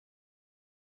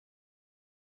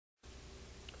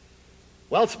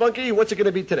Well, Spunky, what's it going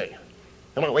to be today?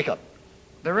 Come on, wake up.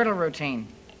 The riddle routine.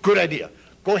 Good idea.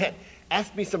 Go ahead.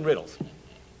 Ask me some riddles.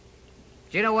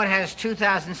 Do you know what has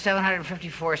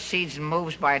 2,754 seeds and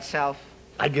moves by itself?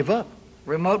 I give up.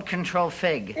 Remote control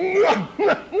fig.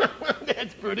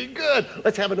 That's pretty good.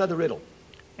 Let's have another riddle.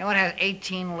 You know what has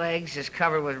 18 legs, is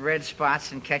covered with red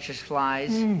spots, and catches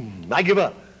flies? I give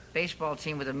up. Baseball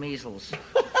team with the measles.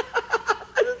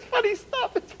 It's funny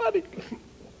stuff. It's funny.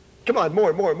 Come on,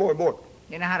 more.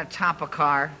 You know how to top a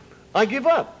car? I give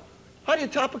up. How do you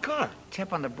top a car?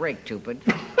 Tip on the brake, stupid.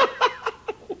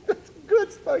 That's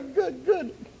good, Spike.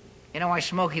 Good. You know why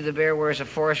Smokey the Bear wears a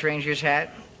forest ranger's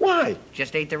hat? Why?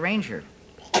 Just ate the ranger.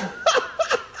 He's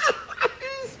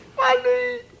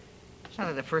funny. It's not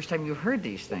like the first time you've heard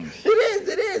these things.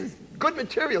 It is. Good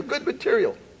material.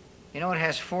 You know it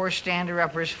has 4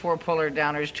 stander-uppers, 4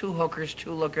 puller-downers, 2 hookers,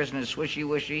 2 lookers, and a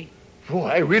swishy-wishy? Boy,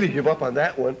 I really give up on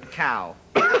that one. Cow.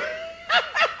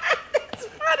 That's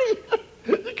funny.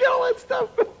 You get all that stuff.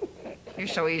 You're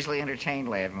so easily entertained,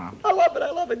 Ladmo. I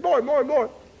love it. More.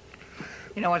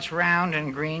 You know what's round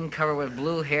and green, covered with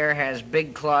blue hair, has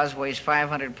big claws, weighs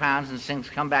 500 pounds, and sings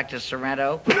Come Back to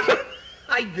Sorrento?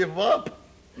 I give up.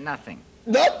 Nothing.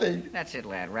 Nothing? That's it,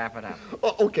 lad. Wrap it up.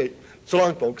 Oh, okay. So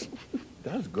long, folks.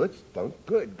 That was good, Spunk.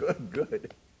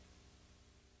 Good.